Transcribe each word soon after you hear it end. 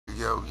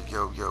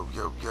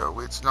yo.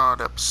 It's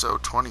not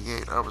episode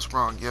 28. I was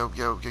wrong. Yo.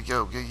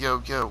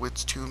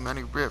 It's too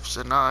many riffs,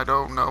 and I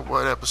don't know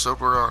what episode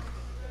we're on.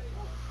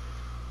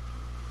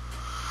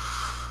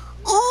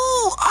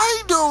 Ooh,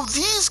 I know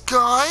these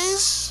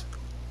guys.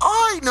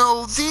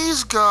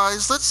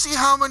 Let's see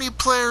how many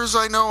players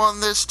I know on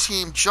this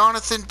team.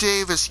 Jonathan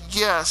Davis,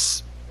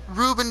 yes.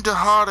 Ruben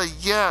Tejada,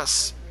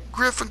 yes.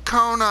 Griffin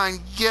Conine,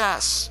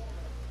 yes.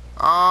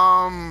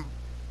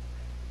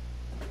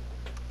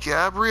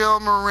 Gabriel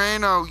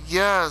Moreno,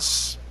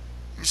 yes.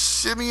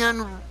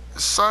 Simon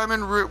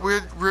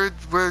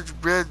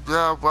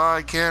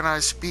why can't I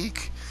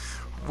speak?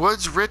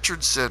 Woods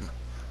Richardson,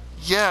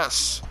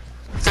 yes.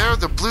 They're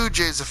the Blue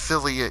Jays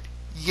affiliate,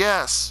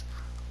 yes.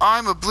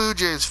 I'm a Blue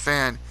Jays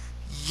fan,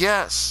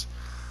 yes.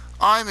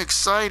 I'm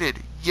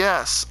excited,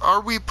 yes.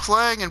 Are we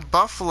playing in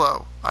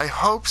Buffalo? I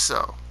hope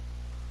so.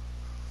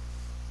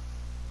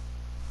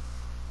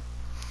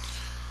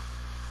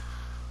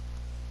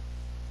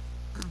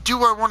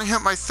 Do I want to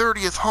hit my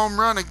 30th home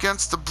run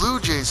against the Blue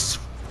Jays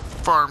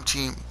farm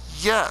team?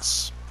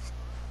 Yes.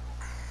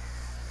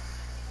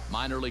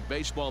 Minor League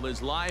Baseball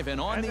is live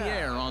and on the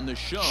air on the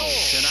show.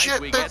 Tonight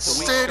we get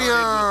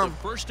Stadium. With the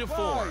first of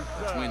four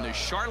between the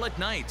Charlotte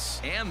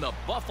Knights and the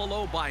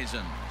Buffalo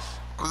Bisons.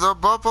 The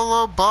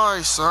Buffalo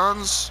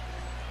Bisons.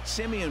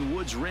 Simeon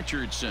Woods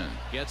Richardson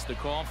gets the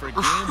call for game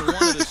one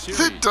of the series.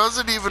 It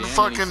doesn't even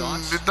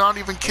not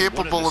even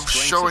capable of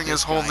showing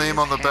his whole name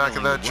on the back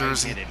of that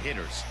jersey.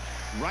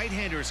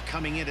 Right-handers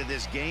coming into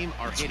this game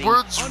are hitting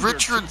Woods under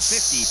Richards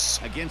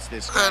 250 against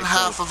this guy. and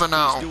half of an He's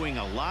L. doing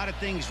a lot of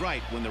things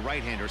right when the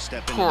right-handers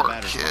step into Poor the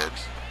batter's kid.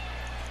 box.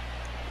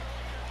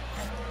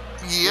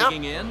 Yep,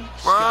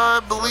 I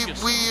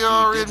believe we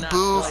are in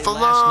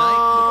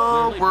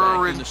Buffalo.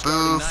 We're in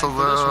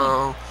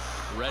Buffalo.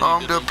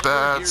 Home to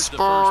bad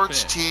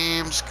sports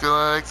teams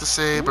like the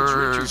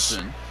Sabres.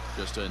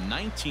 Just a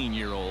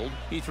 19-year-old.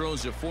 He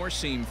throws a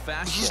four-seam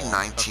fastball. He's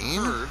 19.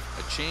 A curve,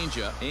 a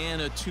changeup,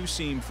 and a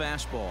two-seam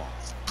fastball.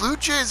 Blue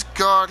Jays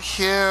got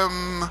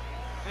him.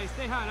 Hey,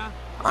 stay hot, huh?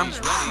 I'm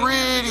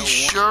pretty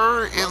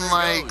sure in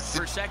like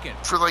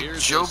for like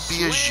Joe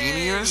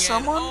Biagini or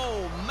someone.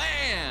 Oh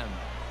man!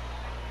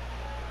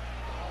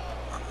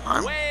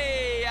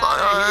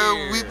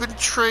 We've been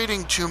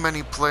trading too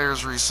many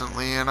players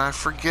recently, and I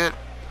forget.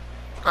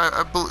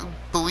 I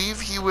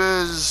believe he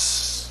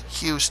was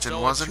Houston,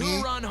 wasn't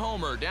he?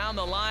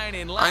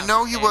 I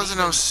know he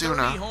wasn't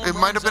Osuna. It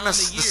might have been the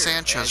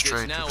Sanchez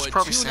trade. It was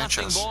probably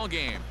Sanchez.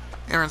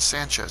 Aaron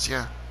Sanchez,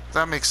 yeah.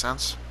 That makes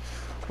sense.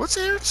 What's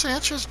Aaron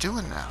Sanchez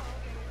doing now?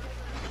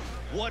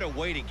 What a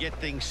way to get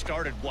things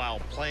started while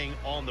playing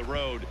on the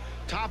road.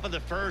 Top of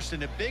the first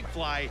and a big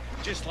fly,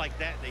 just like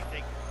that. They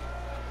think.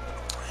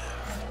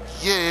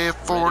 Yeah,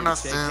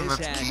 4-0.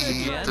 Let's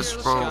keep this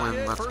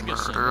rolling. Let's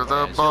murder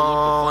the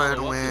ball and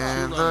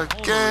win the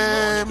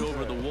game.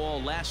 Over the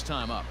wall last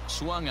time up,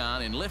 swung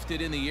on and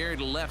lifted in the air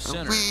to left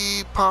center.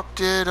 We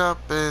popped it up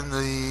in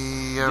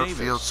the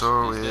outfield,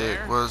 so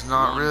it was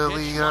not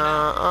really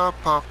a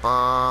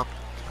pop-up.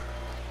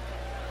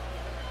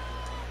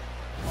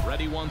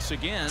 Ready once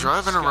again.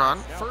 Driving a run.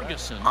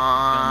 Ferguson.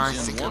 I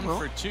think I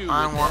will.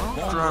 I want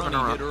to drive in a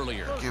run.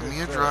 Give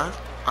me a drive.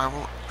 I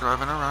will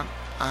drive in a run.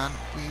 And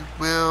we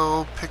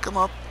will pick him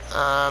up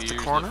at the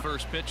corner. The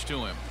first pitch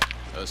to him.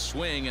 A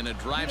swing and a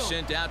drive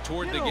sent out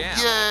toward the gap.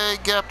 Yay,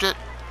 gapped it.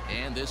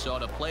 And this ought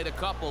to plate a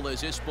couple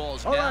as this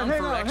ball's down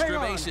for extra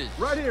bases.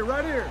 Right here.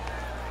 Hey,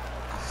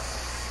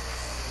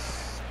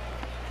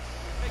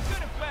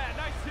 good and bad.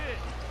 Nice hit.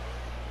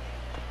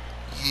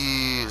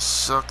 Yeah,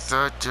 suck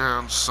that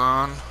down,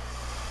 son.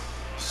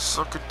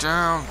 Suck it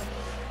down.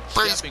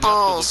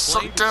 Baseball,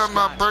 suck down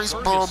my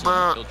baseball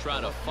bat. He'll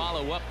try to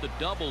follow up the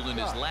double in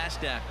his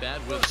last at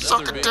bat with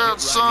suck it down,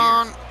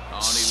 son.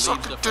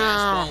 Suck it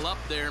down. Up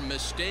there,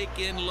 mistake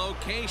in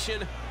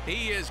location.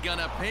 He is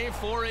gonna pay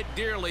for it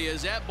dearly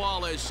as that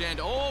ball is sent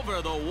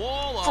over the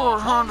wall.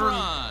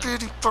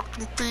 450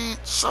 fucking feet.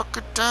 Suck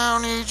it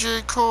down,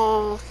 AJ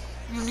Cole.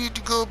 You need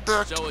to go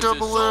back to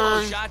Double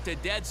A. Shot to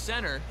dead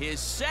center, his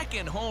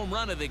second home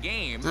run of the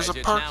game. There's a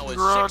parking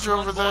garage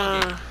over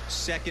there.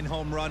 Second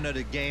home run of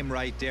the game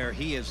right there.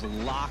 He is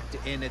locked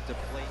in at the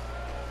plate.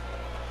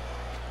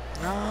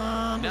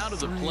 Now to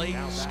the plate,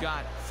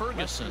 Scott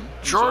Ferguson.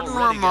 Jordan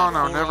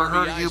Romano, never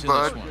heard of you,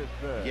 bud.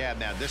 Yeah,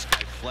 man, this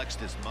guy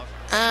flexed his muscle.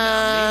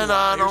 And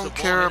I don't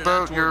care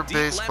about your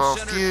baseball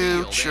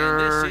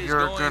future.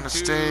 You're gonna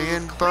stay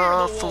in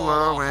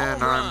Buffalo,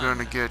 and I'm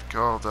gonna get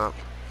called up.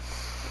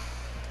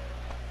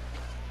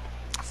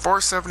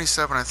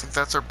 477, I think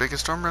that's our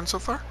biggest home run so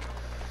far.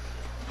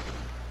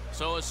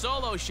 So a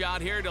solo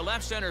shot here to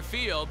left center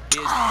field.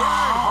 His third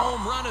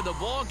home run of the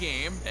ball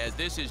game, as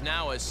this is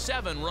now a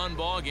 7-run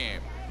ball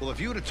game. Well, if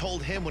you would have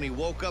told him when he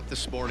woke up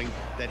this morning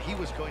that he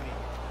was going to...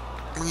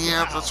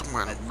 Yeah, that's a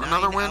win.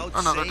 Another win,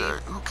 another day.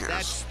 Who cares?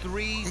 That's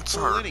 3 it's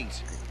full hard.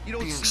 innings. You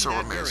don't being see so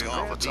that amazing very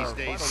all the often time.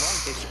 these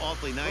days. It's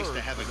awfully nice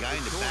to have a guy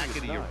in the back end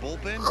of your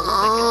bullpen.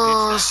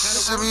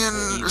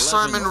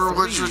 Simon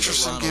Woods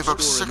Richardson gave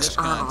up 6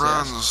 earned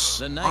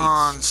runs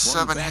on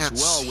 7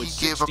 hits.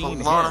 He gave up a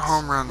lot of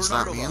home runs,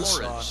 that means.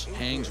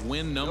 Hangs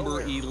win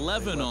number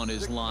 11 on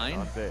his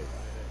line.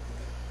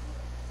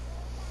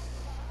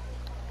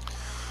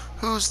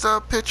 Who's the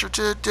pitcher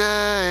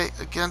today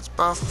against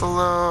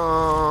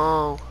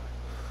Buffalo?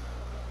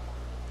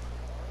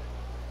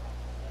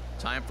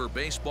 Time for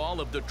baseball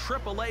of the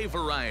AAA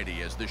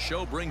variety as the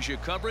show brings you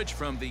coverage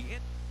from the...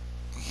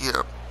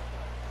 Yep.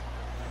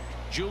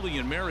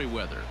 Julian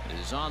Merriweather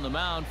is on the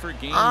mound for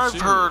game 2.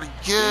 I've heard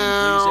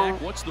you.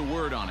 What's the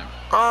word on him?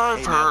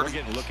 I've heard. We're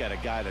getting a look at a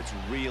guy that's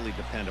really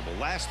dependable.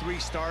 Last 3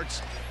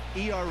 starts,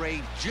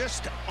 ERA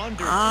just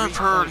under 3.00. I've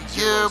heard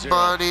you,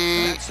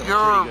 buddy. You're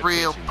a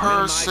real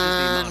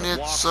person.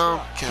 It's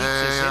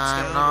okay.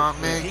 I'm not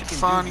making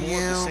fun of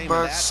you,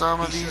 but some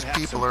of these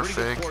people are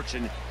fake.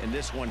 In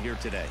this one here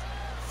today.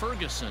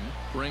 Ferguson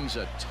brings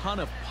a ton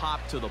of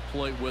pop to the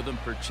plate with him,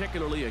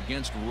 particularly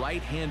against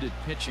right-handed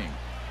pitching.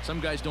 Some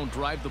guys don't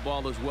drive the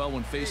ball as well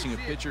when facing a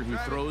pitcher who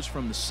throws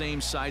from the same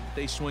side that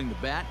they swing the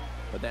bat,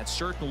 but that's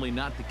certainly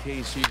not the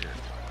case here.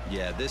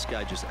 Yeah, this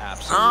guy just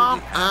absolutely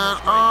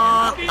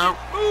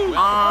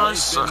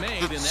suck.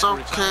 It's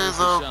okay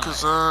though,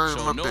 because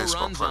I'm a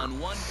baseball player.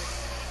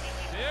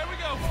 There we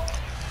go.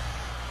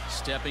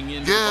 Stepping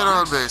in. Get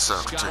on base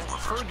out to take my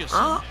first.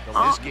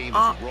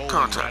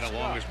 Contact.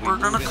 We're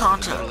gonna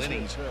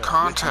contact.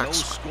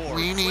 Contact.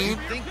 We need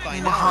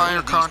a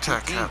higher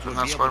contact cap, and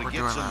that's why we're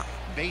doing that.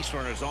 Base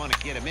runners on to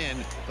get him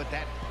in, but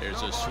that...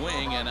 There's a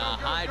swing and a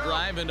high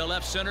drive into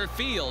left center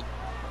field.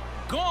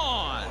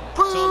 Gone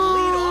to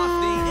lead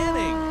off the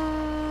inning.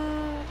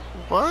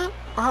 What?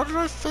 How did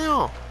I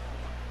fail?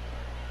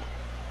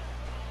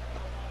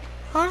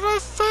 How did I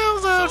fail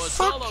that? So a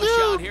Fuck solo you,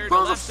 shot here to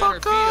left center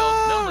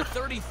field. Number motherfucker!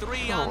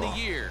 33 on the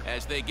year.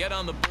 As they get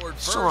on the board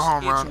first, Still a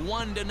home it's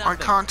run. 1-0. I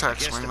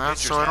contact swing that,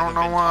 so I don't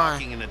know why.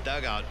 In the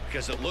dugout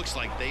because it looks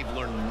like they've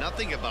learned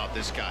nothing about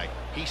this guy.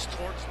 He's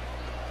towards...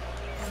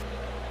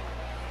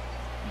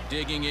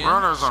 Digging in.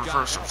 Runners on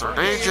first and third.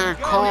 AJ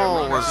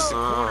Cole was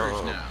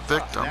the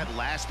victim. That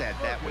last at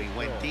that when he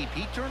went deep,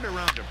 he turned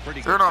around a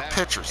pretty good. They're not pass.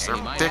 pitchers, they're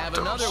He might have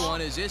another victims.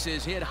 one as this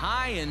is hit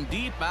high and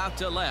deep out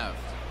to left.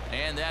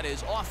 And that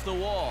is off the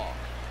wall.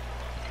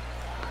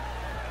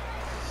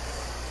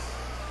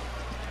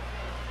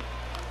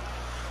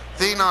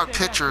 They not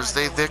pitchers,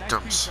 they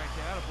victims.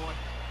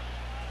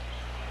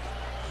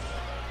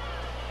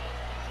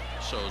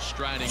 So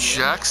striding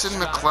Jackson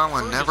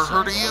McClellan, never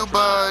heard of you,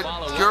 bud.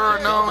 You're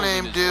a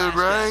no-name dude,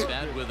 right?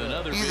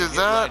 Either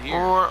that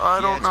or I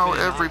don't know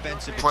every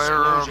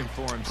player on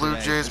Blue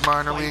Jays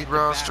minor league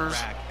rosters.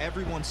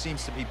 Everyone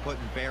seems to be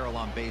putting barrel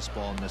on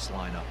baseball in this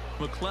lineup.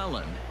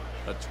 McClellan,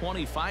 a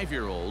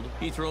 25-year-old,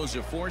 he throws a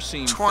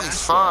 4-seam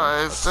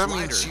 25? fastball, That a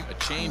means slider, you a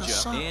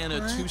changeup, kinda and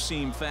a suck, right?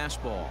 2-seam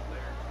fastball.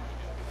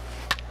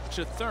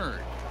 To third.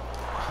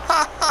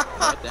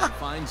 But that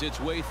finds its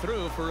way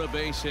through for a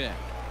base hit.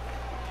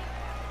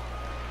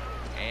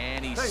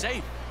 And he's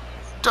safe.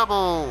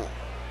 Double.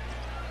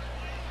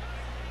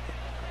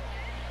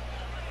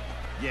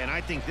 Yeah, and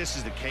I think this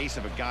is the case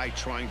of a guy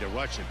trying to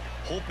rush it,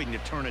 hoping to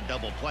turn a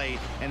double play,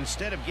 and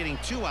instead of getting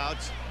 2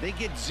 outs, they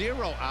get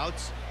 0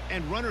 outs,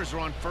 and runners are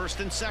on first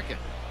and second.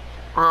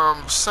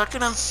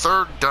 Second and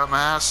third,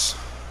 dumbass.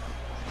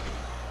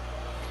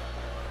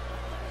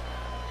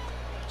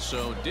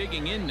 So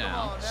digging in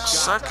now.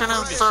 Second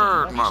and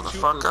third,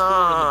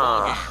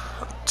 motherfucker.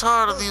 I'm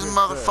tired of these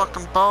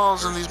motherfucking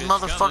balls in these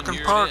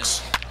motherfucking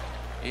parks.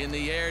 In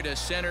the air to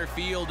center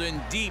field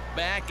and deep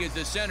back is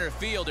the center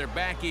fielder.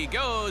 Back he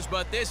goes,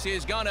 but this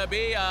is gonna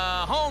be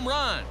a home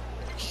run.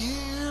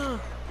 Yeah.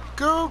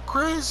 Go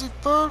crazy,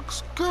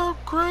 folks. Go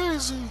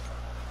crazy.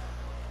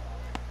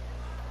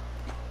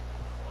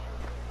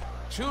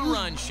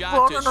 2-run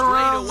shot to Running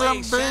around straightaway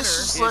them center.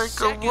 bases His like a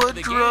second of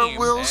the Woodrow game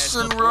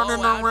Wilson as the running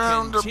blowout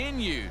around a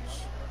continues.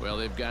 Well,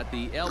 they've got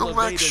the elevate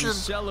election. and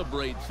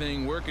celebrate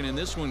thing working in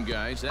this one,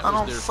 guys. That I was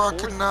don't their fucking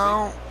fourth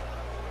know.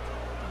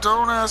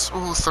 Don't ask.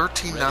 Ooh,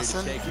 13 Ready to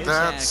nothing. take his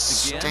That's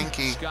axe again,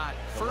 stinky. Scott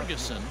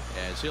Ferguson,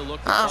 as he'll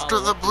look to After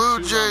follow the up Blue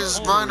the 2-run Jays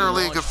homer minor he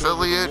league launched over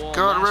the affiliate wall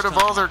got last rid of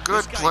all time. their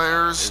good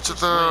players to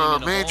There's a swing the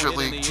and a major ball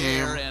hit in league the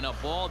team, air and a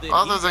ball that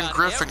other he than got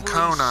Griffin every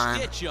Conine.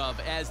 stitch of,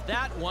 as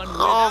that one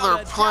All without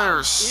their a players doubt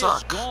is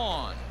suck.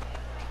 gone.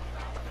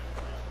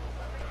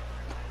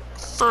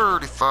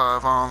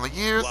 35 on the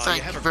year. Well, Thank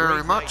you have you a very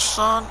great much, night.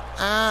 son.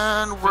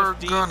 And we're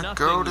gonna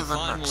go to the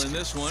final next in game.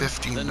 this one.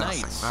 15 The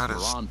nothing. Knights That were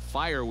is on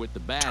fire with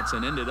the bats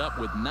and ended up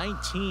with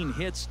 19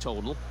 hits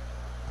total.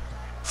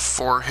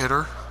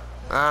 4-hitter.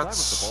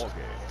 That's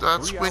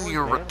when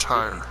you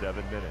retire.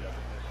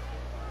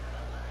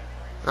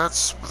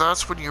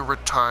 That's when you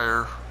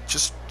retire.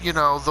 Just, you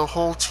know, the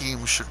whole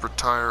team should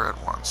retire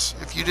at once.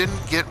 If you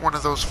didn't get one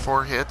of those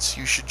 4 hits,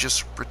 you should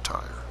just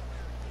retire.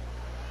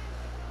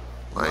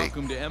 Like,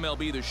 Welcome to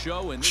MLB The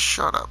Show. And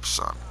shut up,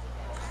 son.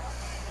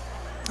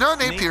 No,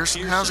 Nate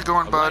Pearson. How's it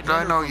going, bud?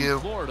 I know you.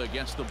 Florida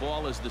gets the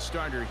ball as the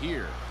starter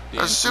here.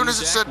 As soon as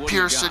it said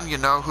Pearson, you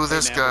know who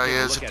this guy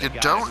is. If you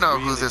don't know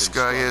who this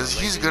guy is,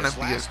 he's going to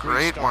be a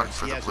great one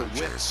for the Blue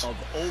Jays.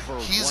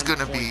 He's going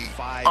to be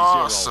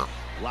awesome.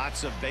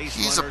 Lots of base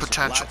He's a runners,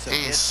 potential lots of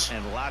ace. hits,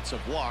 and lots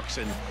of walks,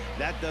 and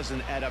that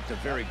doesn't add up to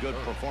very good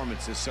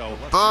performances. So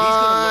But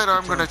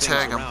I'm going to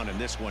tag him. in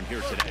this one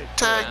here today.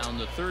 Tagged. Down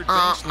the third No.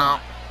 baseline.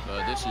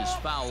 This is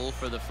foul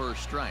for the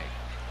first strike.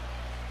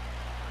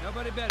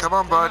 Come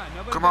on, bud.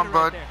 Come on,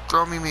 bud.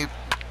 Throw me.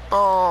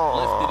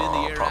 Oh, Lifted in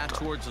the air out popped up.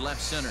 towards left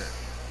center.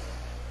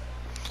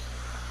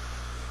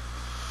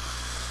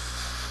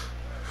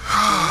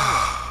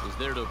 Is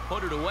there to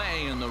put it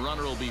away, and the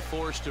runner will be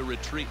forced to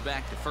retreat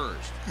back to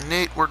first.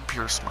 Nate Ward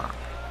Pearson.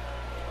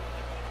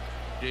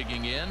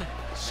 Digging in,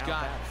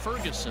 Scott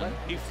Ferguson.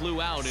 He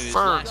flew out in his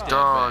Ferg, last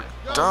dog.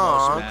 at-bat.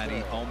 Dog.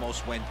 Matty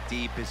almost went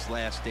deep his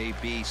last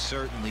AB.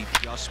 Certainly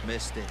just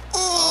missed it.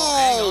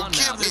 Hang Ooh, on now.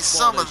 give me This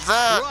some ball of is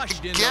that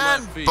crushed into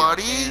again, left field,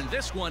 buddy. And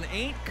this one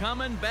ain't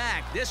coming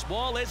back. This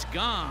ball is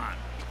gone.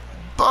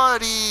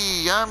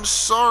 Buddy, I'm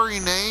sorry,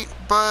 Nate,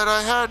 but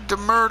I had to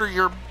murder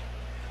your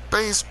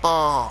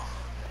baseball.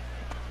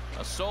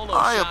 A solo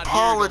I shot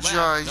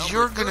apologize. Here to left.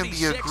 You're Number gonna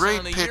be a 36 great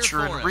on the pitcher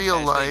year in for him. real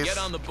As life. They get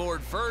on the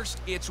board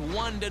first. It's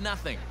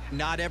 1-0.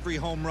 Not every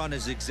home run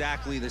is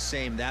exactly the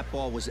same. That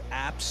ball was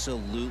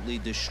absolutely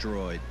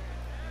destroyed.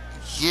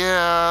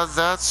 Yeah,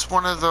 that's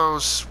one of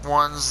those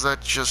ones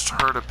that just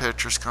hurt a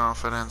pitcher's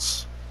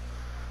confidence.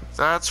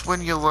 That's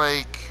when you,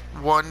 like,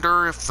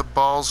 wonder if the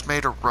ball's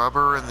made of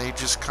rubber and they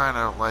just kind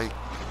of, like,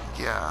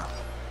 yeah.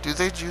 Do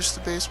they juice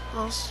the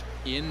baseballs?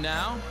 In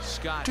now,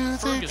 Scott Do they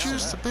Ferguson.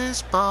 juice the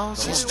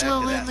baseballs? He's Going back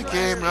still to in that the last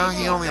game. No, he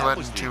inning, only that let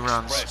was in the 2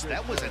 runs. express.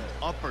 That was an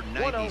upper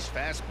 90s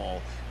fastball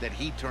that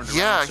he turned around.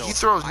 Yeah, So he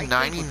throws I think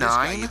with this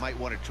guy, 99. you might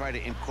want to try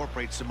to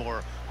incorporate some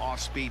more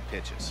off-speed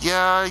pitches.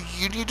 Yeah,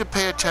 you need to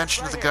pay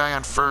attention to the guy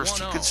on first.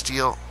 He could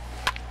steal.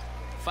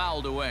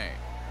 Fouled away.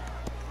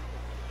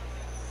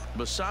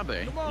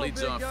 Basabe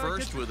leads off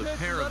first with a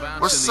pair of outs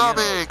in the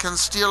Wasabi inning. can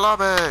steal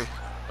Abe.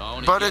 Oh,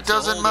 and he But it gets a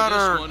doesn't hold of this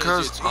matter, one as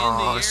 'cause- it's in the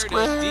oh, air to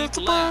square deep the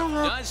left.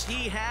 ball. Does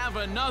he have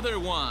another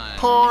one?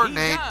 Poor He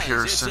Nate does.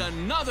 Pearson. It's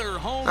another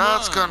home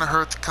That's run. gonna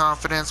hurt the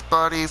confidence,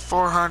 buddy.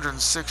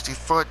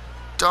 460-foot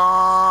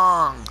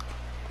dong.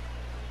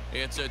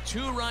 It's a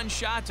 2-run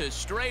shot to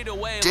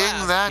straightaway Ding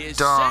left. that His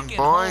dong, second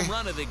boy. home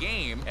run of the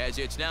game, as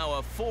it's now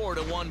a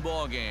 4-1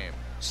 ball game.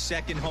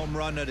 Second home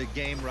run of the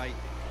game right.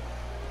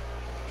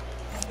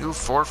 New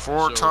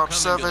 4-4 So top coming to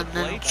 7 the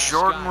plate, and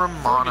Jordan Scott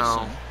Romano.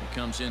 Ferguson. He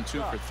comes in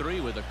 2 for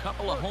 3 with a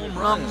couple of home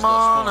runs thus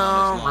far on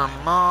Romano, this line.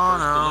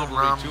 Romano,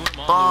 First delivery to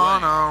him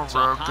on the way. It's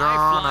a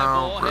high fly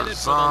ball Rogano, headed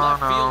for the left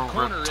field Rosano,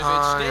 corner. If it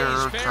retire,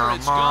 stays fair, come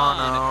it's gone.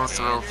 on, And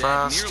throw that nearly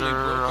faster,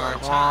 broke our I tie,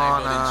 but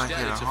wanna instead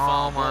hit a it's a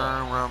foul ball.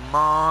 homer,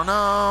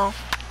 Romano.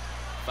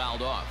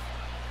 Fouled off.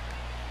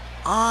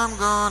 I'm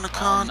gonna knotted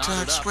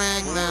contact up.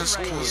 swing this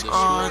Right. 'cause The score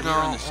I here in the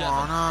don't seventh.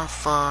 wanna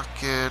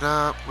fuck it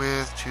up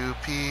with 2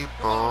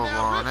 people,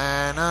 one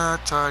in a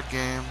tied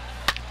game.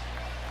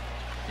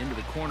 Into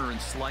the corner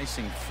and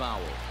slicing foul.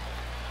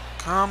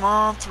 Come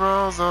on,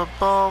 throw the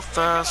ball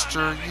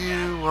faster,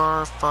 you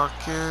are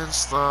fucking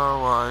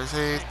slow, I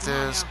hate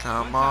this,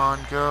 come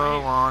on,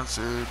 go on,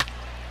 dude.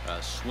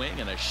 A swing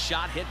and a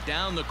shot hit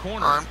down the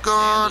corner. I'm And this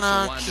gonna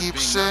will wind up keep being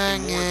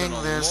nothing more singing than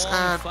a this long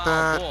at foul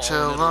bat ball,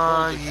 till and it'll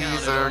I hold the count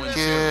at either 0-2.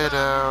 get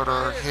out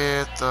or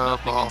hit the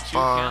Nothing ball in 2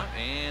 far. count,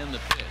 and the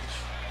pitch.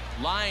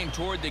 Line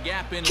toward the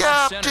gap in left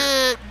Capped center.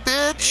 it,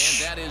 And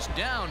bitch! that is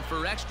down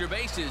for extra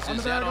bases.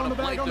 Is that on a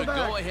plate to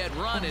go-ahead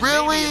run? And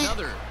Really? maybe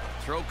another.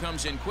 Throw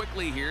comes in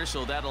quickly here,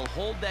 so that'll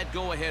hold that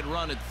go-ahead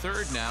run at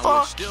third now. Fuck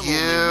With still only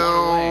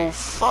one away. you!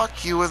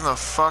 Fuck you and the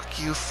fuck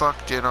you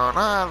fucked in on.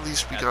 At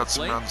least we At got the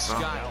some plate, runs though.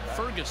 Scott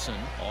Ferguson,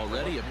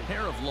 already a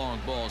pair of long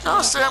balls. Oh, on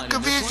his Sam line in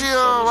this one, Cavigio,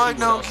 so we'll I see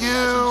know what else he has in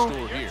you.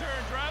 store here.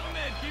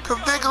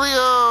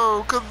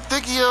 Caviglio!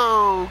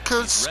 Caviglio!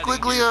 Casquiglio! He's ready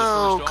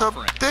to the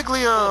first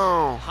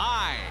Cabiglio!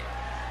 High,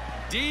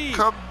 deep.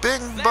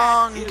 Kabing That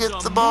bong! is Get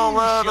a the ball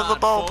out of the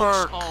moonshot,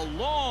 folks. ballpark! A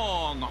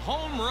long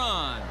home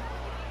run.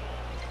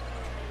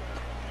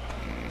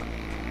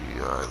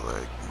 I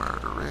like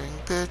murdering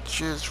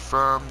pitches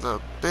from the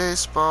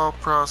baseball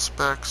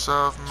prospects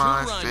of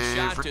my Two-run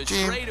shot favorite to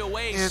team.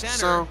 straightaway It's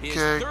center. His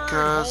okay, third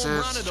cause home run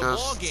it's of the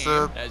just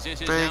ballgame, the as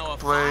this is fake now a 5-run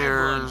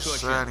players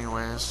cushion.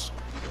 anyways.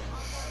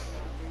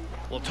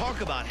 Well,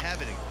 talk about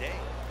having a day.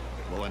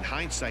 Well, in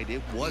hindsight,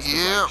 it was the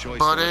Yeah, right choice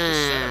buddy. to let the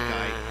setup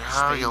guy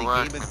How stay in you the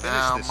like game me and finish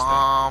now, this thing.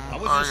 Mom? I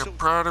was Are just you so-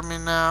 proud of me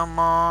now,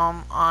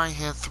 Mom? I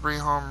hit 3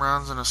 home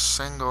runs and a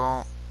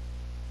single.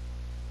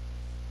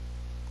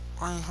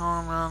 3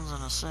 home runs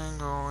and a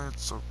single.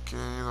 It's okay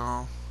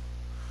though.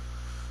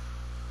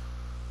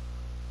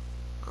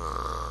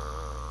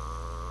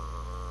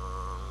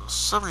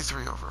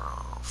 73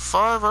 overall.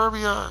 5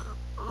 RBI.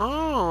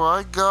 Oh,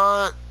 I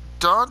got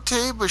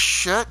Dante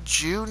Bichette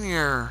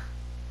Jr.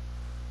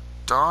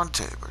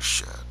 Dante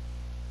Bichette.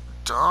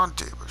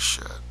 Dante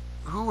Bichette.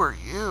 Who are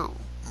you,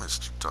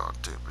 Mr.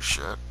 Dante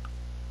Bichette?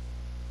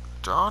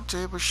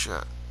 Dante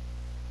Bichette.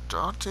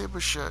 Dante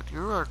Bichette,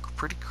 you are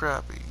pretty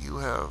crappy. You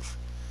have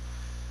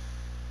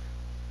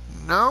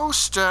no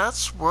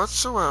stats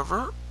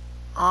whatsoever.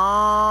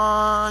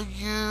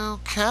 You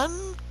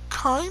can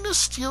kind of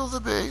steal the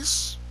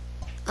base,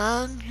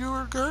 and you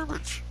are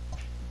garbage.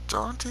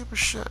 Dante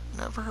Bichette,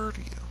 never heard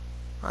of you.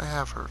 I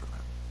have heard of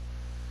him.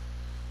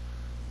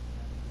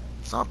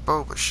 It's not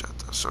Bo Bichette,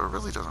 though, so it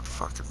really doesn't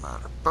fucking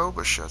matter. Bo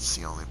Bichette's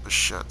the only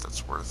Bichette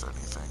that's worth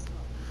anything.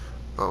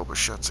 Bo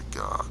Bichette's a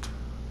god.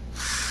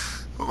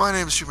 Well, my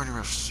name is Too Many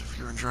Riffs. If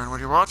you're enjoying what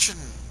you're watching,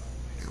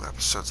 new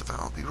episodes of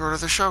MLB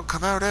The Show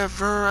come out every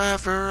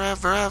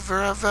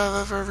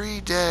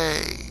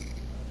day.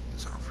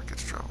 So don't forget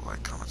to drop a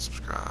like, comment,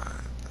 subscribe,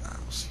 and I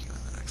will see you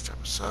in the next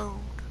episode.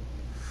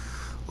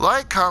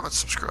 Like, comment,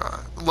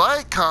 subscribe.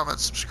 Like, comment,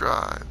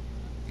 subscribe.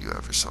 You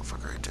have yourself a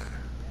great day.